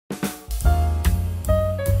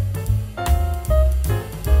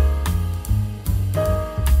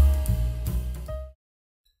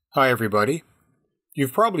Hi everybody.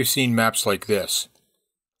 You've probably seen maps like this.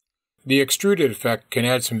 The extruded effect can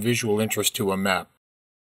add some visual interest to a map.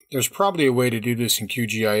 There's probably a way to do this in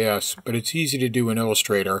QGIS, but it's easy to do in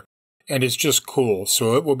Illustrator, and it's just cool,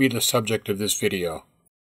 so it will be the subject of this video.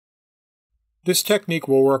 This technique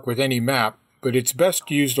will work with any map, but it's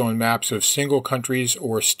best used on maps of single countries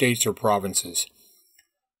or states or provinces.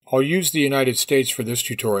 I'll use the United States for this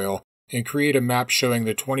tutorial and create a map showing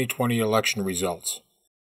the 2020 election results.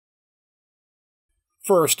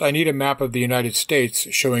 First, I need a map of the United States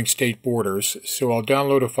showing state borders, so I'll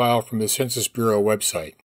download a file from the Census Bureau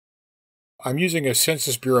website. I'm using a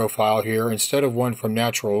Census Bureau file here instead of one from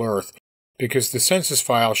Natural Earth because the census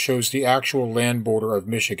file shows the actual land border of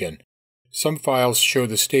Michigan. Some files show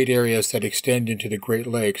the state areas that extend into the Great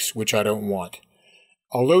Lakes, which I don't want.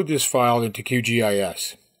 I'll load this file into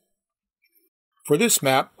QGIS. For this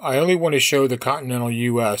map, I only want to show the continental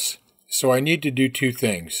US, so I need to do two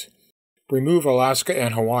things. Remove Alaska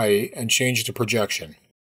and Hawaii and change the projection.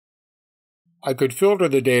 I could filter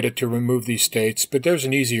the data to remove these states, but there's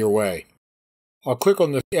an easier way. I'll click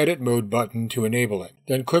on the Edit Mode button to enable it,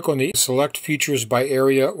 then click on the Select Features by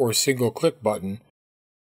Area or Single Click button.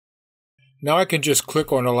 Now I can just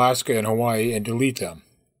click on Alaska and Hawaii and delete them.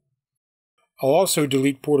 I'll also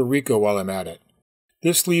delete Puerto Rico while I'm at it.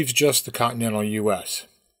 This leaves just the continental US.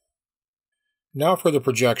 Now for the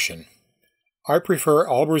projection. I prefer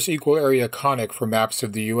Albers Equal Area Conic for maps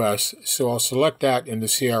of the US, so I'll select that in the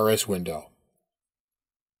CRS window.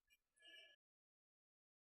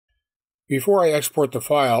 Before I export the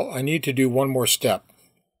file, I need to do one more step.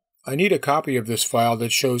 I need a copy of this file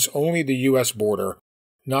that shows only the US border,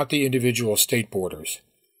 not the individual state borders.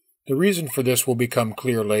 The reason for this will become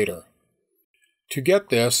clear later. To get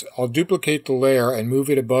this, I'll duplicate the layer and move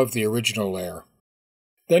it above the original layer.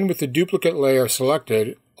 Then with the duplicate layer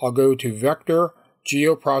selected, I'll go to Vector,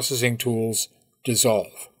 Geoprocessing Tools,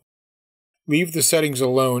 Dissolve. Leave the settings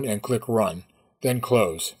alone and click Run, then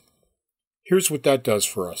Close. Here's what that does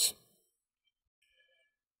for us.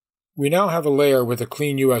 We now have a layer with a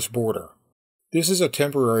clean US border. This is a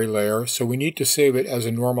temporary layer, so we need to save it as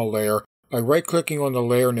a normal layer by right-clicking on the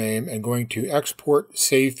layer name and going to Export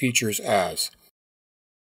Save Features As.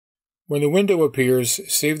 When the window appears,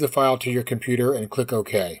 save the file to your computer and click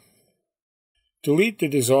OK. Delete the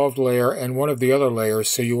dissolved layer and one of the other layers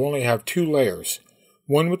so you only have two layers,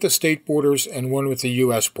 one with the state borders and one with the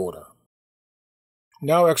US border.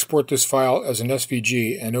 Now export this file as an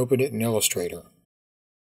SVG and open it in Illustrator.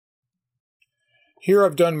 Here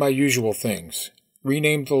I've done my usual things,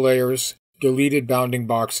 renamed the layers, deleted bounding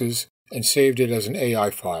boxes, and saved it as an AI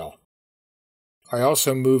file. I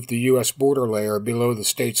also moved the US border layer below the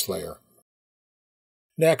states layer.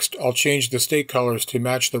 Next, I'll change the state colors to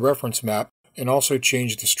match the reference map and also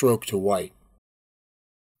change the stroke to white.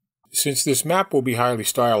 Since this map will be highly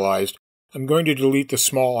stylized, I'm going to delete the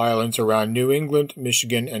small islands around New England,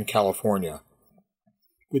 Michigan, and California.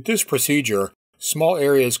 With this procedure, small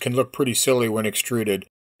areas can look pretty silly when extruded,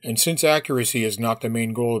 and since accuracy is not the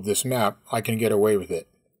main goal of this map, I can get away with it.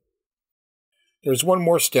 There's one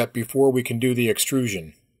more step before we can do the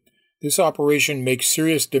extrusion. This operation makes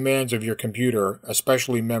serious demands of your computer,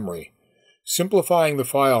 especially memory. Simplifying the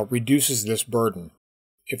file reduces this burden.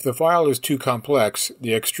 If the file is too complex,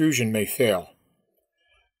 the extrusion may fail.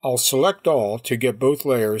 I'll select all to get both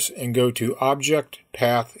layers and go to Object,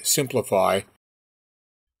 Path, Simplify,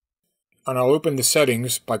 and I'll open the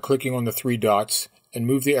settings by clicking on the three dots and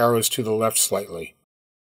move the arrows to the left slightly.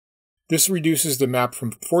 This reduces the map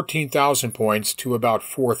from 14,000 points to about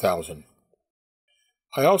 4,000.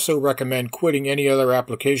 I also recommend quitting any other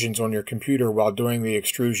applications on your computer while doing the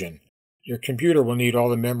extrusion. Your computer will need all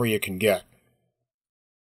the memory it can get.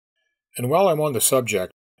 And while I'm on the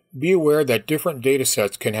subject, be aware that different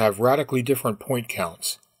datasets can have radically different point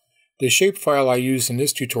counts. The shapefile I use in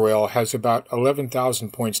this tutorial has about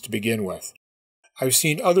 11,000 points to begin with. I've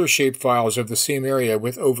seen other shapefiles of the same area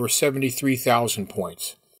with over 73,000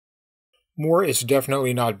 points. More is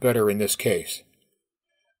definitely not better in this case.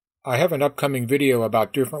 I have an upcoming video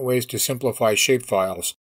about different ways to simplify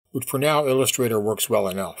shapefiles, but for now Illustrator works well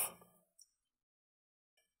enough.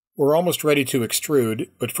 We're almost ready to extrude,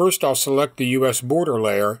 but first I'll select the US border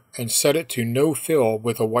layer and set it to No Fill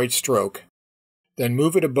with a white stroke, then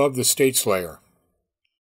move it above the states layer.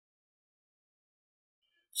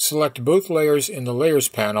 Select both layers in the Layers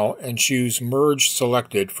panel and choose Merge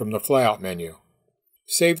Selected from the flyout menu.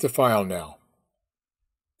 Save the file now.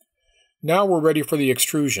 Now we're ready for the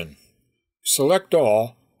extrusion. Select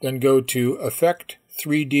all, then go to Effect,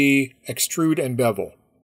 3D, Extrude and Bevel.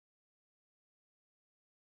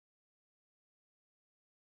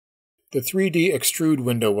 the 3D Extrude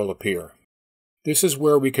window will appear. This is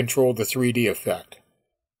where we control the 3D effect.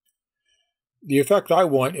 The effect I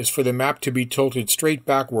want is for the map to be tilted straight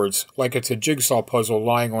backwards like it's a jigsaw puzzle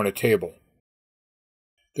lying on a table.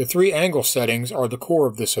 The 3 angle settings are the core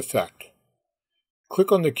of this effect.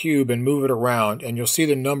 Click on the cube and move it around and you'll see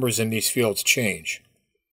the numbers in these fields change.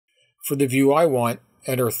 For the view I want,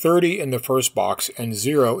 enter 30 in the first box and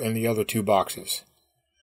 0 in the other 2 boxes.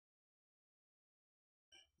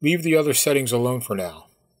 Leave the other settings alone for now.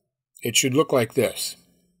 It should look like this.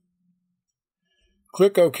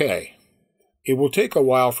 Click OK. It will take a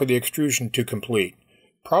while for the extrusion to complete,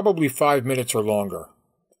 probably 5 minutes or longer.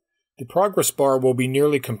 The progress bar will be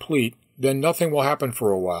nearly complete, then nothing will happen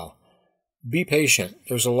for a while. Be patient,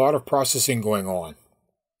 there's a lot of processing going on.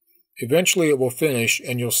 Eventually it will finish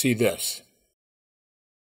and you'll see this.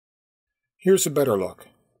 Here's a better look.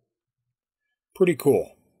 Pretty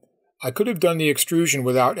cool. I could have done the extrusion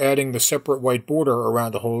without adding the separate white border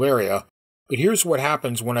around the whole area, but here's what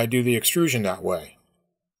happens when I do the extrusion that way.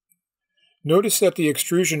 Notice that the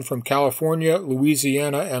extrusion from California,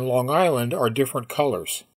 Louisiana, and Long Island are different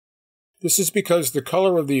colors. This is because the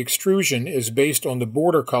color of the extrusion is based on the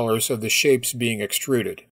border colors of the shapes being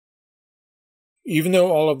extruded. Even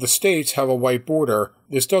though all of the states have a white border,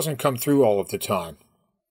 this doesn't come through all of the time.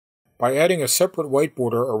 By adding a separate white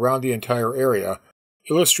border around the entire area,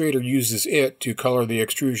 Illustrator uses it to color the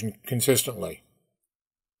extrusion consistently.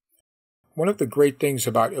 One of the great things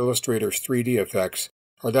about Illustrator's 3D effects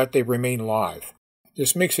are that they remain live.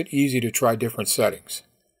 This makes it easy to try different settings.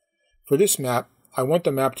 For this map, I want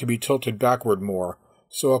the map to be tilted backward more,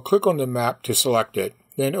 so I'll click on the map to select it,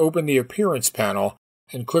 then open the Appearance panel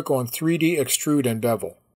and click on 3D Extrude and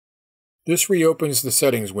Bevel. This reopens the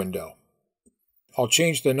settings window. I'll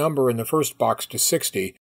change the number in the first box to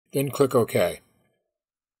 60, then click OK.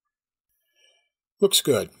 Looks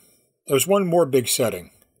good. There's one more big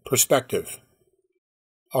setting, Perspective.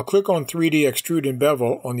 I'll click on 3D Extrude and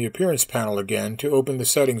Bevel on the Appearance panel again to open the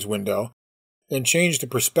settings window, then change the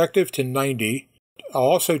perspective to 90. I'll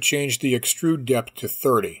also change the extrude depth to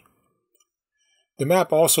 30. The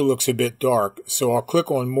map also looks a bit dark, so I'll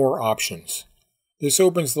click on More Options. This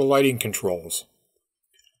opens the lighting controls.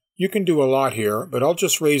 You can do a lot here, but I'll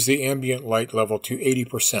just raise the ambient light level to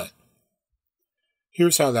 80%.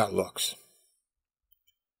 Here's how that looks.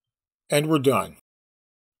 And we're done.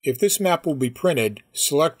 If this map will be printed,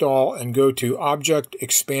 select all and go to Object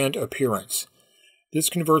Expand Appearance. This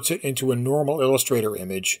converts it into a normal Illustrator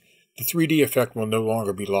image. The 3D effect will no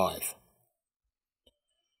longer be live.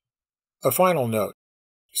 A final note.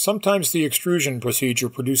 Sometimes the extrusion procedure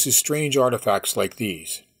produces strange artifacts like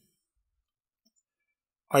these.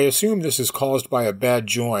 I assume this is caused by a bad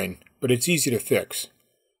join, but it's easy to fix.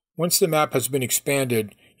 Once the map has been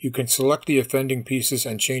expanded, you can select the offending pieces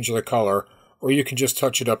and change the color, or you can just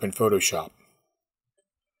touch it up in Photoshop.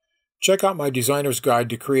 Check out my designer's guide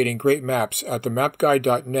to creating great maps at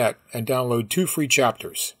themapguide.net and download 2 free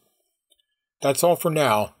chapters. That's all for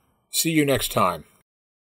now. See you next time.